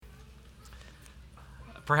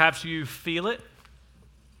Perhaps you feel it.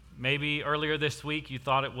 Maybe earlier this week you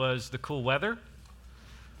thought it was the cool weather,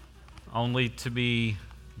 only to be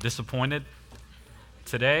disappointed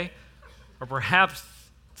today. Or perhaps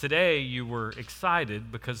today you were excited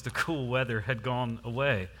because the cool weather had gone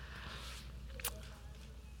away.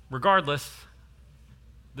 Regardless,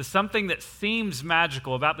 the something that seems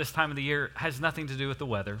magical about this time of the year has nothing to do with the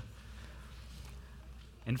weather.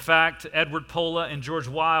 In fact, Edward Pola and George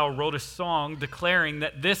Weil wrote a song declaring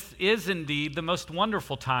that this is indeed the most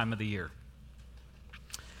wonderful time of the year.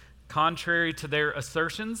 Contrary to their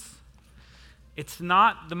assertions, it's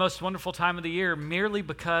not the most wonderful time of the year merely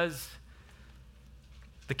because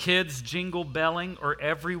the kids jingle belling or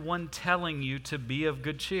everyone telling you to be of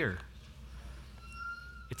good cheer.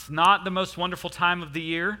 It's not the most wonderful time of the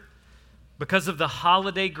year because of the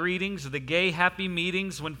holiday greetings or the gay happy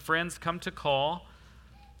meetings when friends come to call.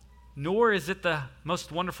 Nor is it the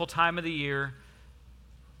most wonderful time of the year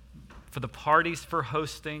for the parties for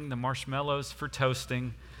hosting, the marshmallows for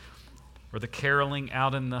toasting, or the caroling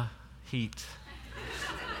out in the heat.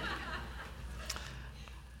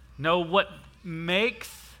 No, what makes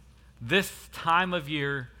this time of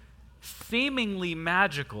year seemingly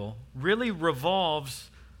magical really revolves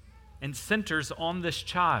and centers on this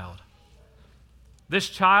child. This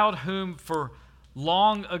child whom for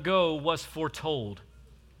long ago was foretold,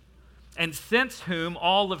 and since whom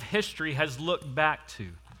all of history has looked back to.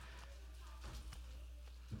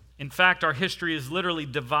 In fact, our history is literally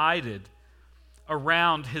divided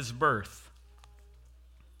around his birth.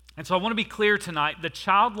 And so I want to be clear tonight, the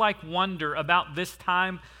childlike wonder about this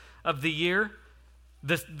time of the year,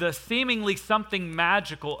 the seemingly something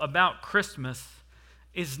magical about Christmas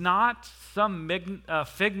is not some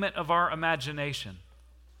figment of our imagination.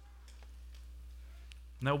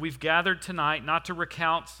 No, we've gathered tonight not to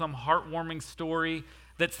recount some heartwarming story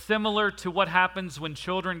that's similar to what happens when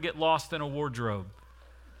children get lost in a wardrobe.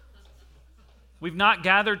 We've not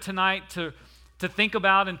gathered tonight to think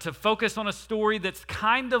about and to focus on a story that's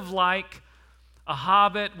kind of like a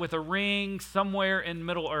hobbit with a ring somewhere in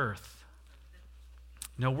Middle Earth.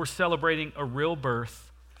 No, we're celebrating a real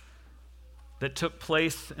birth that took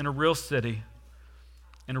place in a real city,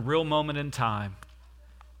 in a real moment in time,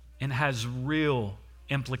 and has real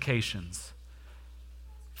implications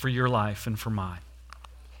for your life and for mine.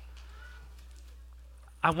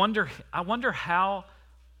 I wonder how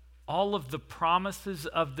all of the promises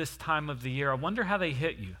of this time of the year, I wonder how they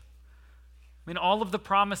hit you. I mean, all of the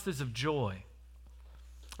promises of joy.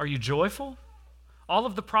 Are you joyful? All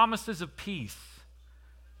of the promises of peace.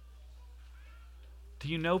 Do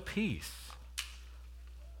you know peace?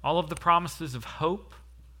 All of the promises of hope,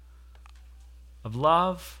 of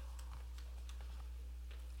love.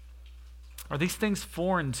 Are these things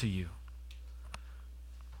foreign to you?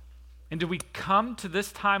 And do we come to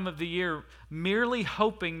this time of the year merely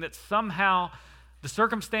hoping that somehow the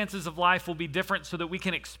circumstances of life will be different so that we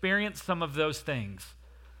can experience some of those things?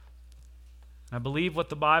 I believe what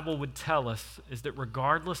the Bible would tell us is that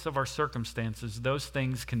regardless of our circumstances, those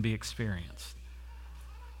things can be experienced.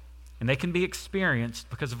 And they can be experienced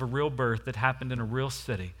because of a real birth that happened in a real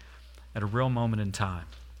city at a real moment in time.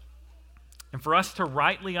 And for us to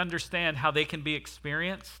rightly understand how they can be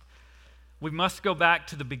experienced, we must go back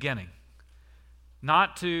to the beginning.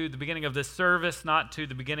 Not to the beginning of this service, not to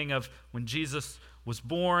the beginning of when Jesus was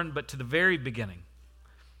born, but to the very beginning,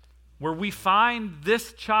 where we find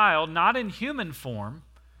this child not in human form,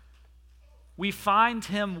 we find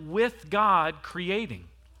him with God creating.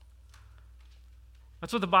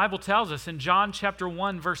 That's what the Bible tells us in John chapter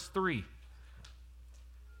 1, verse 3.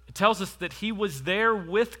 It tells us that he was there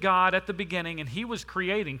with God at the beginning and he was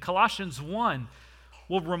creating. Colossians 1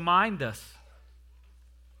 will remind us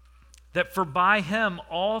that for by him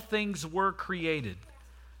all things were created.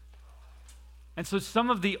 And so some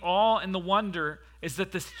of the awe and the wonder is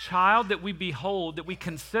that this child that we behold, that we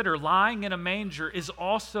consider lying in a manger, is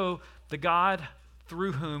also the God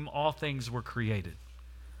through whom all things were created.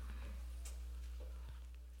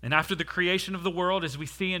 And after the creation of the world, as we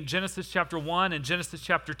see in Genesis chapter 1 and Genesis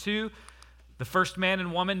chapter 2, the first man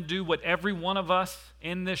and woman do what every one of us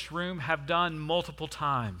in this room have done multiple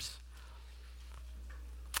times.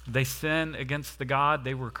 They sin against the God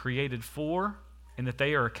they were created for and that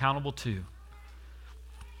they are accountable to.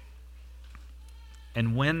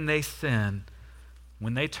 And when they sin,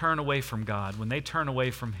 when they turn away from God, when they turn away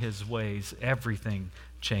from his ways, everything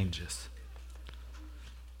changes.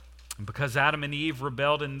 And because Adam and Eve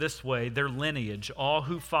rebelled in this way, their lineage, all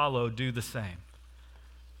who follow, do the same.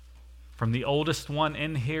 From the oldest one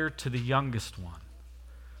in here to the youngest one.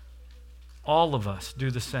 All of us do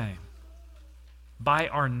the same. By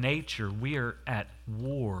our nature, we are at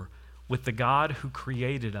war with the God who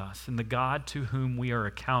created us and the God to whom we are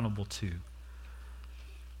accountable to.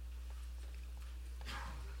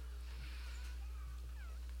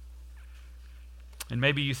 And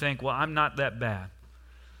maybe you think, well, I'm not that bad.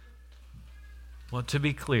 Well, to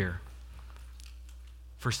be clear,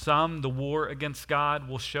 for some, the war against God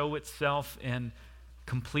will show itself in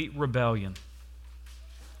complete rebellion,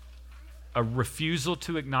 a refusal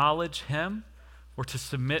to acknowledge Him or to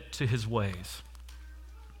submit to His ways.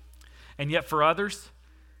 And yet for others,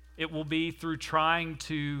 it will be through trying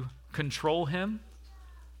to control Him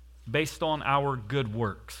based on our good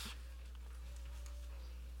works.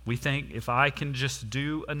 We think if I can just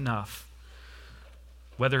do enough,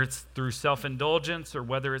 whether it's through self-indulgence or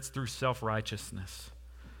whether it's through self-righteousness,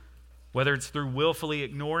 whether it's through willfully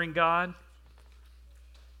ignoring God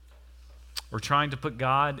or trying to put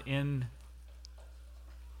God in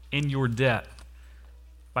your debt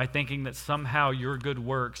by thinking that somehow your good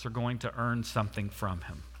works are going to earn something from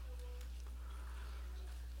Him.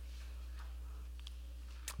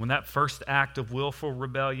 When that first act of willful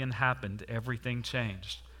rebellion happened, everything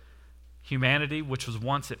changed. Humanity, which was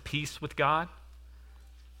once at peace with God,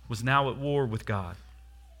 was now at war with God.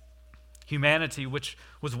 Humanity, which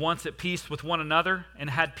was once at peace with one another and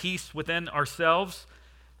had peace within ourselves,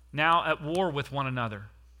 now at war with one another.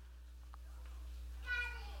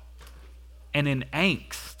 And in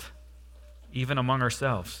angst, even among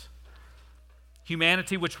ourselves.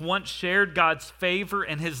 Humanity, which once shared God's favor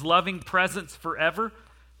and His loving presence forever,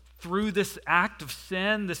 through this act of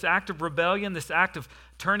sin, this act of rebellion, this act of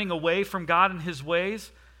turning away from God and His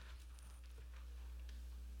ways,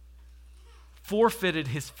 forfeited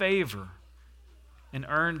His favor and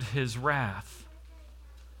earned His wrath,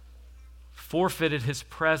 forfeited His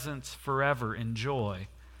presence forever in joy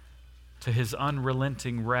to His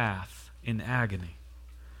unrelenting wrath in agony.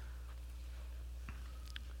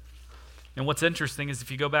 And what's interesting is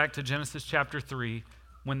if you go back to Genesis chapter 3,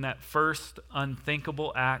 when that first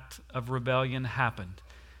unthinkable act of rebellion happened,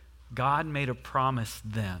 God made a promise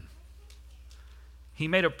then. He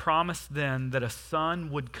made a promise then that a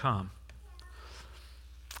son would come.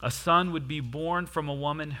 A son would be born from a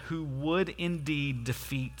woman who would indeed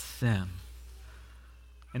defeat sin.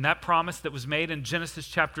 And that promise that was made in Genesis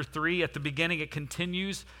chapter 3, at the beginning it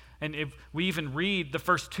continues, and if we even read the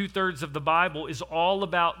first 2/3 of the Bible, is all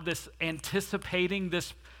about this anticipating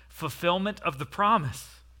this fulfillment of the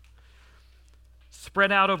promise.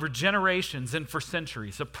 Spread out over generations and for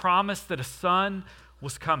centuries, a promise that a son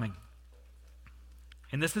was coming.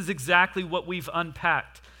 And this is exactly what we've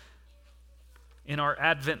unpacked in our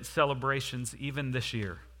Advent celebrations even this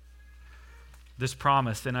year. This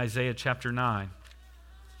promise in Isaiah chapter 9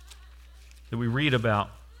 that we read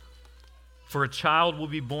about. For a child will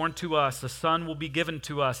be born to us, a son will be given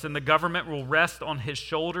to us, and the government will rest on His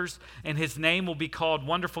shoulders, and His name will be called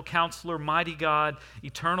Wonderful Counselor, Mighty God,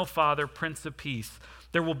 Eternal Father, Prince of Peace.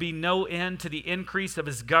 There will be no end to the increase of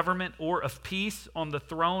His government or of peace on the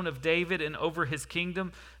throne of David and over His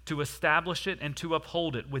kingdom, to establish it and to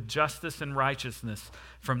uphold it with justice and righteousness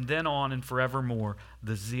from then on and forevermore.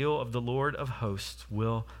 The zeal of the Lord of hosts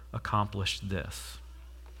will accomplish this.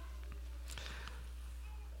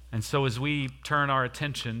 And so as we turn our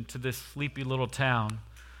attention to this sleepy little town,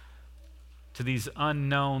 to these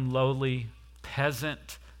unknown, lowly,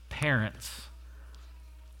 peasant parents,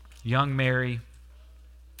 young Mary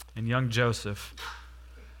and young Joseph,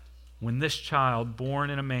 when this child born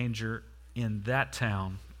in a manger in that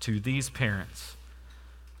town to these parents,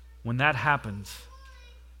 when that happens,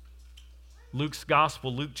 Luke's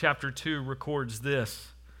gospel, Luke chapter 2, records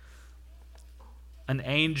this. An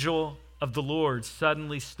angel of the Lord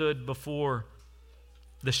suddenly stood before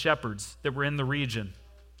the shepherds that were in the region.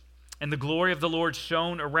 And the glory of the Lord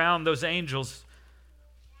shone around those angels.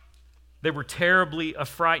 They were terribly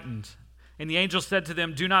affrighted. And the angel said to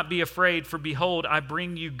them, "Do not be afraid, for behold, I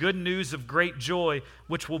bring you good news of great joy,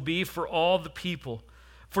 which will be for all the people.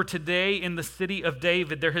 For today in the city of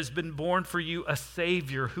David there has been born for you a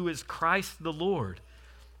Savior, who is Christ the Lord.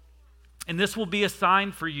 And this will be a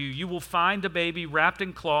sign for you. You will find a baby wrapped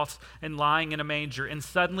in cloths and lying in a manger." And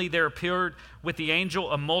suddenly there appeared with the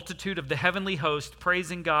angel a multitude of the heavenly host,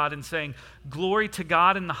 praising God and saying, "Glory to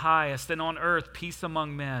God in the highest, and on earth peace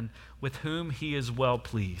among men, with whom He is well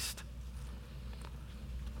pleased."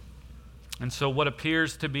 And so what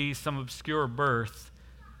appears to be some obscure birth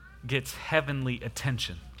gets heavenly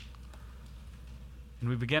attention. And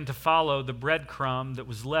we begin to follow the breadcrumb that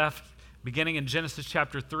was left beginning in Genesis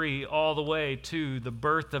chapter 3, all the way to the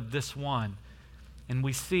birth of this one. And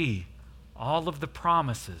we see all of the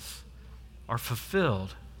promises are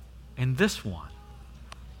fulfilled in this one.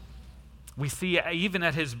 We see even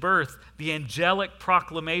at his birth, the angelic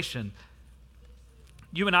proclamation.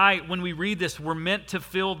 You and I, when we read this, we're meant to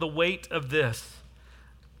feel the weight of this.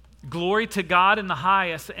 Glory to God in the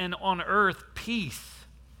highest, and on earth, peace.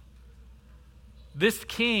 This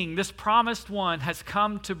king, this promised one, has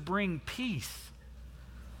come to bring peace.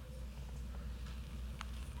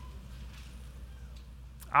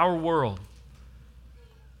 Our world,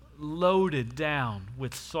 loaded down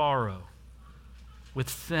with sorrow, with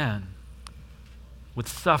sin, with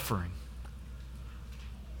suffering.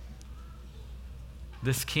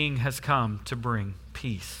 This king has come to bring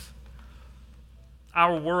peace.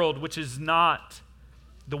 Our world, which is not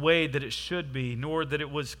the way that it should be, nor that it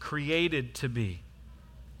was created to be,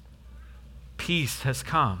 peace has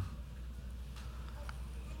come.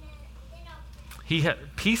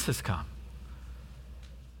 Peace has come.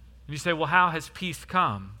 And you say, well, how has peace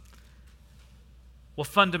come? Well,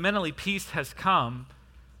 fundamentally, peace has come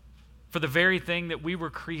for the very thing that we were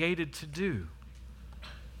created to do.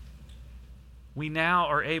 We now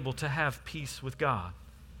are able to have peace with God.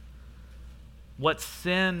 What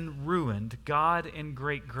sin ruined, God in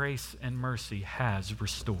great grace and mercy has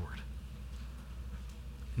restored.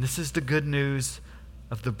 And this is the good news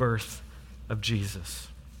of the birth of Jesus.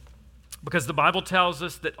 Because the Bible tells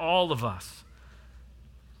us that all of us,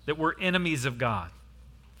 that we're enemies of God.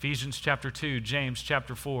 Ephesians chapter 2, James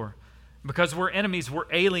chapter 4. Because we're enemies,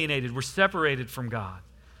 we're alienated, we're separated from God.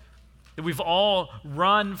 That we've all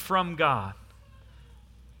run from God,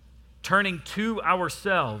 turning to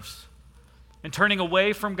ourselves and turning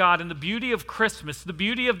away from God. And the beauty of Christmas, the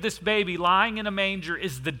beauty of this baby lying in a manger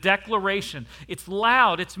is the declaration. It's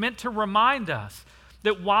loud. It's meant to remind us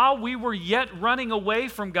that while we were yet running away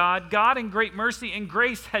from God, God in great mercy and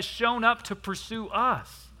grace has shown up to pursue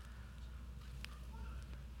us.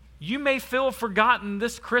 You may feel forgotten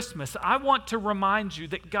this Christmas. I want to remind you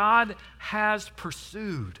that God has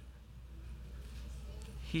pursued.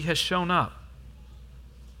 He has shown up.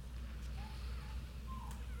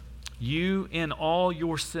 You, in all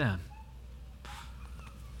your sin,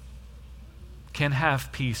 can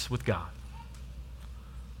have peace with God.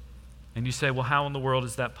 And you say, well, how in the world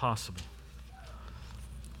is that possible?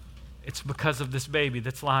 It's because of this baby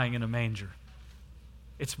that's lying in a manger.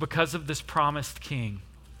 It's because of this promised king.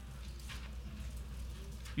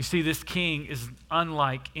 You see, this king is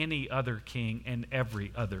unlike any other king and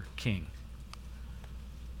every other king.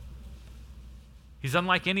 He's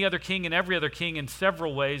unlike any other king and every other king in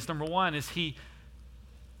several ways. Number one is he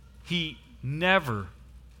never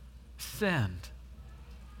sinned.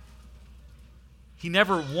 He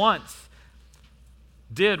never once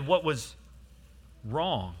did what was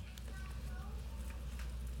wrong.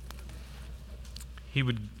 He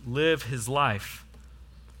would live his life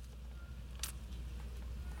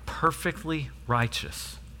perfectly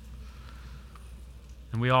righteous.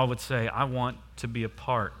 And we all would say, I want to be a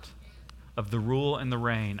part of the rule and the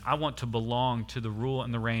reign. I want to belong to the rule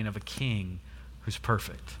and the reign of a king who's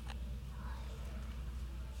perfect.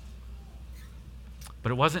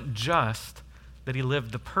 But it wasn't just that he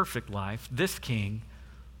lived the perfect life. This king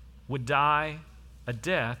would die a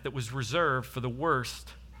death that was reserved for the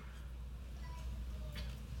worst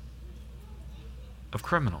of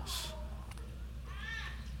criminals.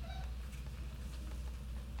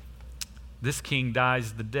 This king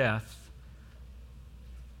dies the death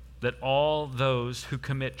that all those who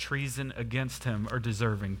commit treason against him are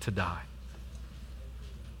deserving to die.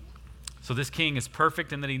 So this king is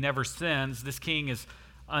perfect in that he never sins. This king is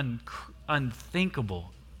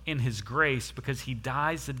unthinkable in his grace because he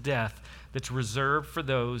dies a death that's reserved for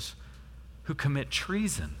those who commit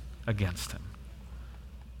treason against him,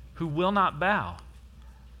 who will not bow.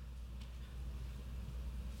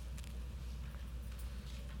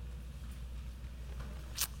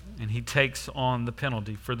 And he takes on the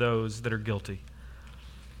penalty for those that are guilty.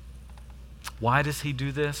 Why does he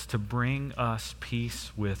do this? To bring us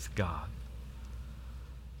peace with God.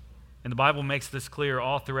 And the Bible makes this clear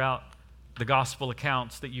all throughout the gospel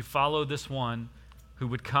accounts that you follow this one who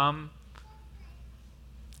would come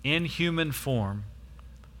in human form,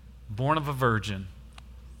 born of a virgin,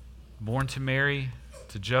 born to Mary,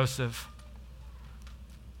 to Joseph,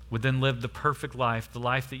 would then live the perfect life, the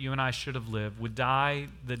life that you and I should have lived, would die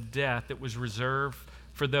the death that was reserved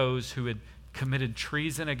for those who had committed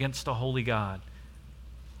treason against a holy God,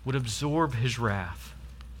 would absorb his wrath.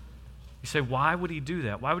 You say, why would he do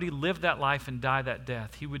that? Why would he live that life and die that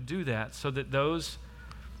death? He would do that so that those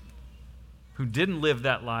who didn't live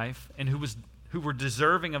that life and who were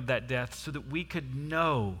deserving of that death, so that we could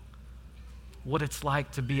know what it's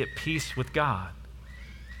like to be at peace with God.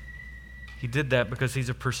 He did that because he's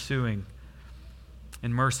a pursuing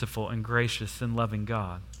and merciful and gracious and loving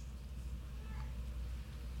God.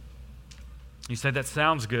 You say that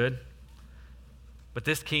sounds good, but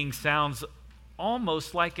this king sounds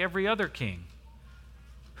almost like every other king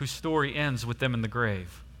whose story ends with them in the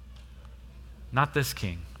grave. Not this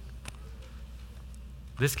king.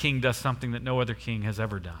 This king does something that no other king has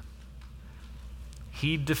ever done.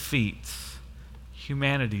 He defeats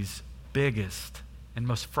humanity's biggest and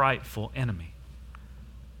most frightful enemy,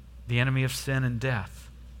 the enemy of sin and death.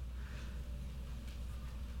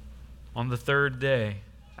 On the third day,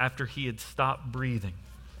 after he had stopped breathing,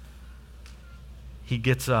 he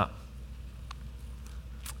gets up,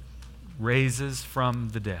 raises from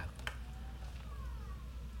the dead,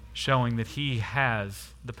 showing that he has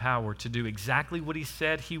the power to do exactly what he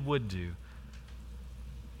said he would do.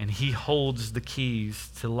 And he holds the keys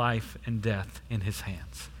to life and death in his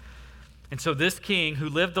hands. And so this king who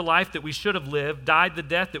lived the life that we should have lived, died the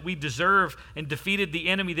death that we deserve, and defeated the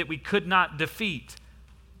enemy that we could not defeat.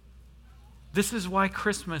 This is why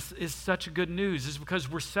Christmas is such good news, is because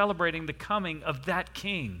we're celebrating the coming of that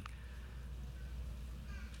king.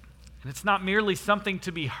 And it's not merely something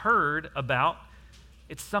to be heard about,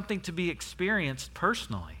 it's something to be experienced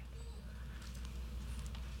personally.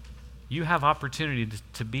 You have opportunity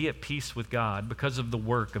to be at peace with God because of the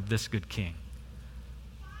work of this good king.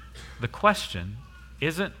 The question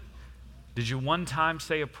isn't, did you one time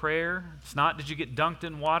say a prayer? It's not, did you get dunked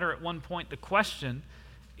in water at one point? The question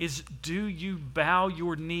is, do you bow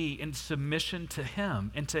your knee in submission to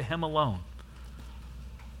him and to him alone?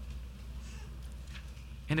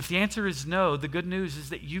 And if the answer is no, the good news is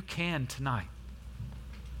that you can tonight.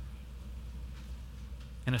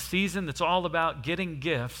 In a season that's all about getting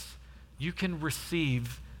gifts, you can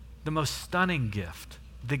receive the most stunning gift,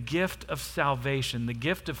 the gift of salvation, the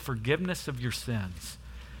gift of forgiveness of your sins,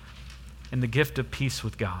 and the gift of peace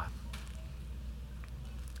with God.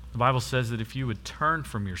 The Bible says that if you would turn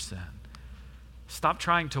from your sin, stop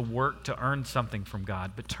trying to work to earn something from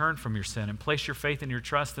God, but turn from your sin and place your faith and your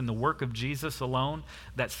trust in the work of Jesus alone,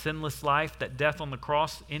 that sinless life, that death on the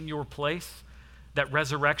cross in your place, that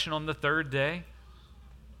resurrection on the third day,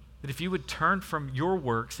 that if you would turn from your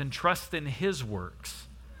works and trust in his works,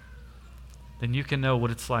 then you can know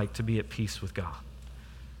what it's like to be at peace with God.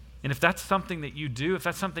 And if that's something that you do, if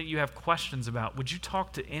that's something you have questions about, would you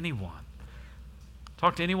talk to anyone?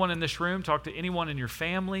 Talk to anyone in this room, talk to anyone in your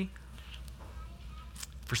family.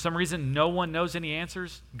 For some reason, no one knows any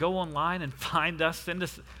answers. Go online and find us. Send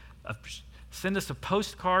us a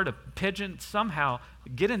postcard, a pigeon, somehow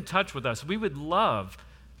get in touch with us. We would love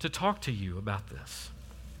to talk to you about this.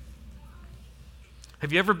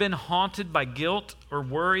 Have you ever been haunted by guilt or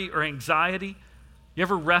worry or anxiety? You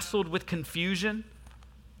ever wrestled with confusion?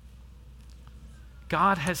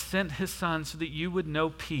 God has sent his Son so that you would know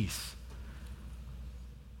peace.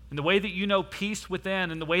 And the way that you know peace within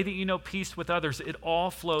and the way that you know peace with others, it all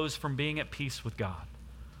flows from being at peace with God.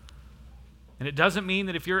 And it doesn't mean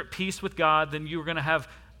that if you're at peace with God, then you're going to have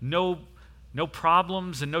no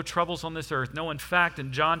problems and no troubles on this earth. No, in fact,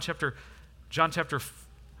 in John chapter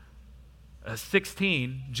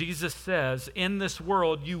 16, Jesus says, in this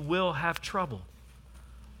world you will have trouble.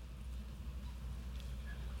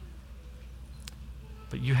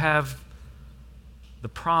 But you have the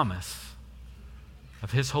promise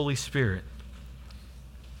of his Holy Spirit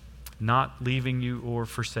not leaving you or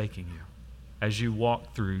forsaking you as you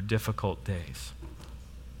walk through difficult days.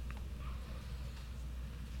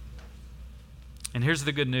 And here's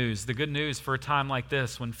the good news. The good news for a time like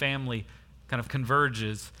this when family kind of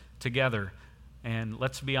converges together. And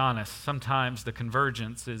let's be honest, sometimes the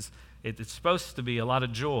convergence it's supposed to be a lot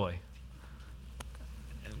of joy.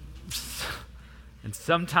 And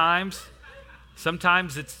sometimes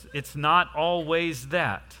it's not always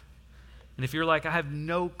that. And if you're like, I have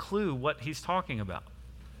no clue what he's talking about,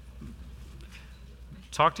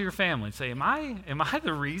 talk to your family and say, am I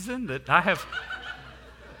the reason that I have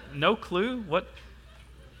no clue what?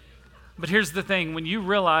 But here's the thing, when you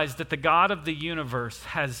realize that the God of the universe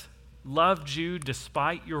has loved you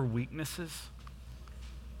despite your weaknesses,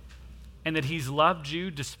 and that he's loved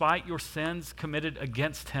you despite your sins committed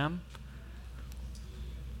against him,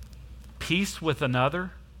 peace with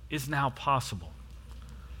another is now possible.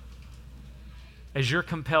 As you're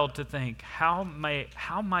compelled to think, how might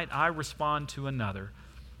I respond to another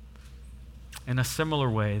in a similar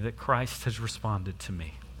way that Christ has responded to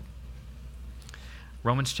me?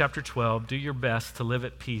 Romans chapter 12, do your best to live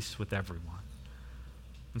at peace with everyone.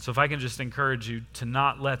 And so if I can just encourage you to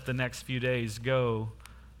not let the next few days go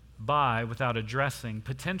by without addressing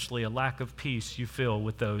potentially a lack of peace you feel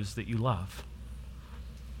with those that you love.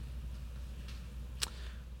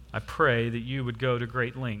 I pray that you would go to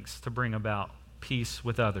great lengths to bring about peace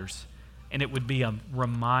with others. And it would be a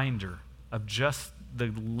reminder of just the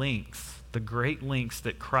lengths, the great lengths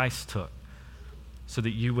that Christ took so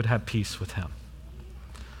that you would have peace with him.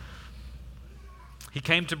 He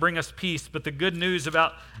came to bring us peace, but the good news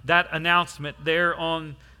about that announcement there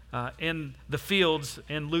in the fields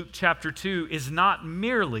in Luke chapter 2 is not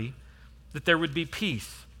merely that there would be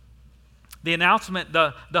peace. The announcement,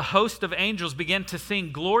 the host of angels began to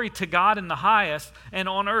sing, "Glory to God in the highest, and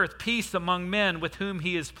on earth peace among men with whom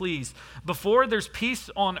he is pleased." Before there's peace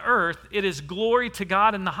on earth, it is glory to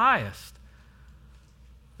God in the highest.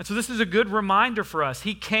 And so this is a good reminder for us.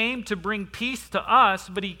 He came to bring peace to us,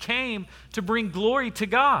 but he came to bring glory to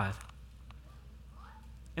God.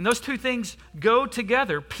 And those two things go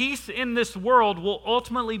together. Peace in this world will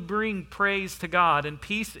ultimately bring praise to God, and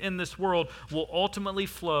peace in this world will ultimately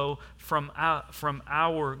flow from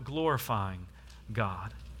our glorifying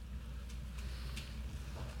God.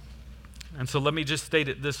 And so let me just state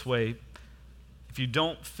it this way. If you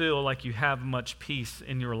don't feel like you have much peace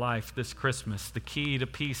in your life this Christmas, the key to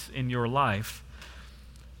peace in your life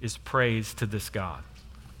is praise to this God.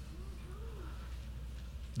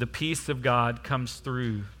 The peace of God comes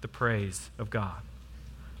through the praise of God.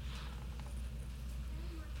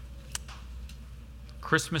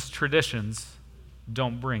 Christmas traditions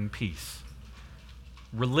don't bring peace.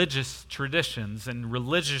 Religious traditions and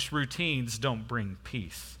religious routines don't bring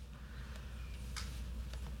peace.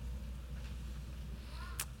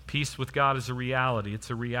 Peace with God is a reality. It's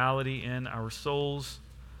a reality in our souls.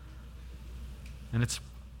 And it's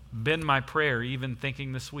been my prayer, even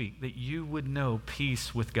thinking this week, that you would know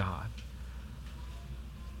peace with God.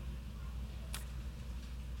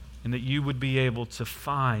 And that you would be able to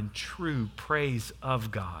find true praise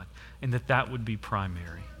of God, and that would be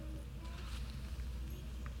primary.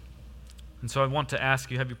 And so I want to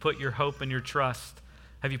ask you, have you put your hope and your trust,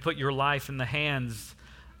 have you put your life in the hands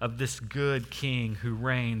of this good King who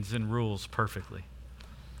reigns and rules perfectly?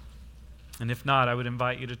 And if not, I would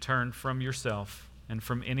invite you to turn from yourself and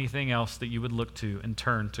from anything else that you would look to and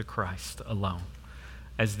turn to Christ alone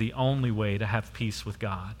as the only way to have peace with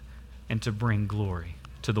God and to bring glory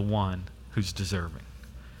to the one who's deserving.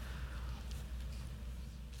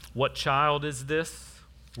 What child is this?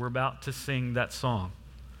 We're about to sing that song.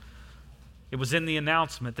 It was in the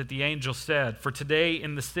announcement that the angel said, "For today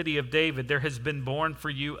in the city of David there has been born for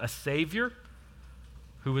you a Savior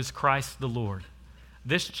who is Christ the Lord."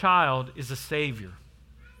 This child is a Savior.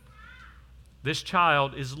 This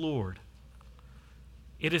child is Lord.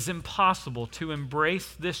 It is impossible to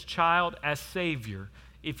embrace this child as Savior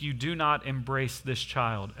if you do not embrace this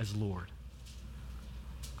child as Lord.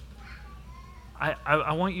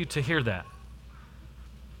 I want you to hear that.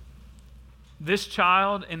 This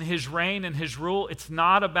child and his reign and his rule, it's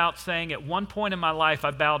not about saying at one point in my life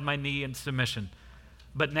I bowed my knee in submission,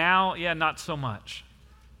 but now, not so much.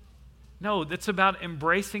 No, it's about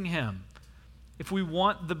embracing him. If we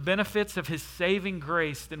want the benefits of his saving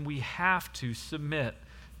grace, then we have to submit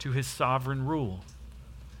to his sovereign rule.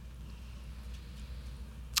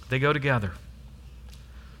 They go together.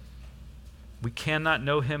 We cannot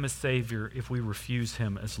know him as Savior if we refuse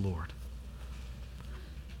him as Lord.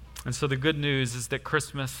 And so the good news is that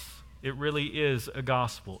Christmas, it really is a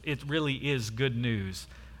gospel. It really is good news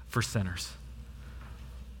for sinners.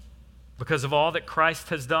 Because of all that Christ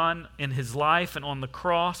has done in his life and on the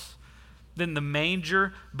cross, then the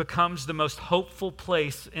manger becomes the most hopeful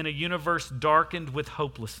place in a universe darkened with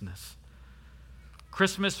hopelessness.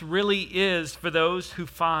 Christmas really is for those who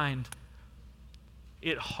find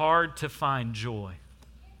it hard to find joy.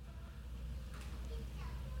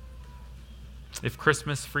 If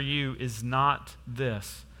Christmas for you is not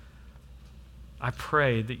this, I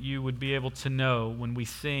pray that you would be able to know when we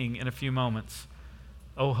sing in a few moments,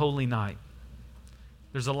 "O Holy Night."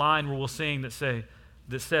 There's a line where we'll sing that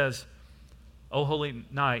says, "O Holy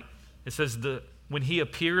Night." It says, when he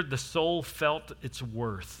appeared, the soul felt its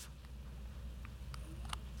worth.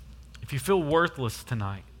 If you feel worthless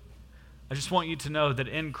tonight, I just want you to know that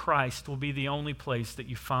in Christ will be the only place that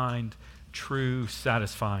you find true,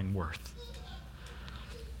 satisfying worth.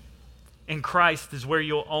 In Christ is where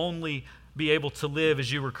you'll only be able to live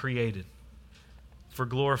as you were created, for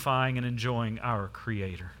glorifying and enjoying our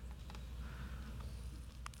Creator.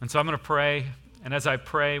 And so I'm going to pray, and as I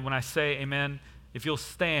pray, when I say amen, if you'll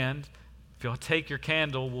stand, if you'll take your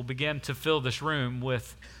candle, we'll begin to fill this room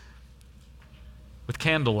with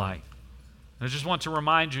candlelight. And I just want to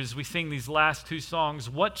remind you as we sing these last two songs,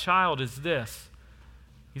 what child is this?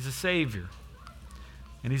 He's a Savior,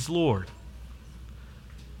 and he's Lord.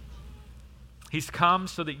 He's come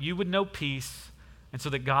so that you would know peace and so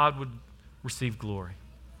that God would receive glory.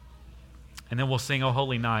 And then we'll sing O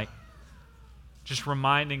Holy Night, just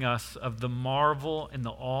reminding us of the marvel and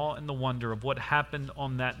the awe and the wonder of what happened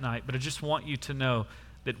on that night. But I just want you to know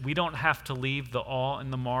that we don't have to leave the awe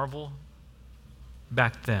and the marvel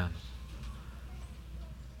back then.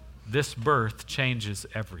 This birth changes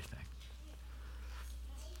everything.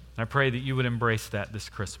 I pray that you would embrace that this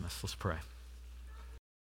Christmas. Let's pray.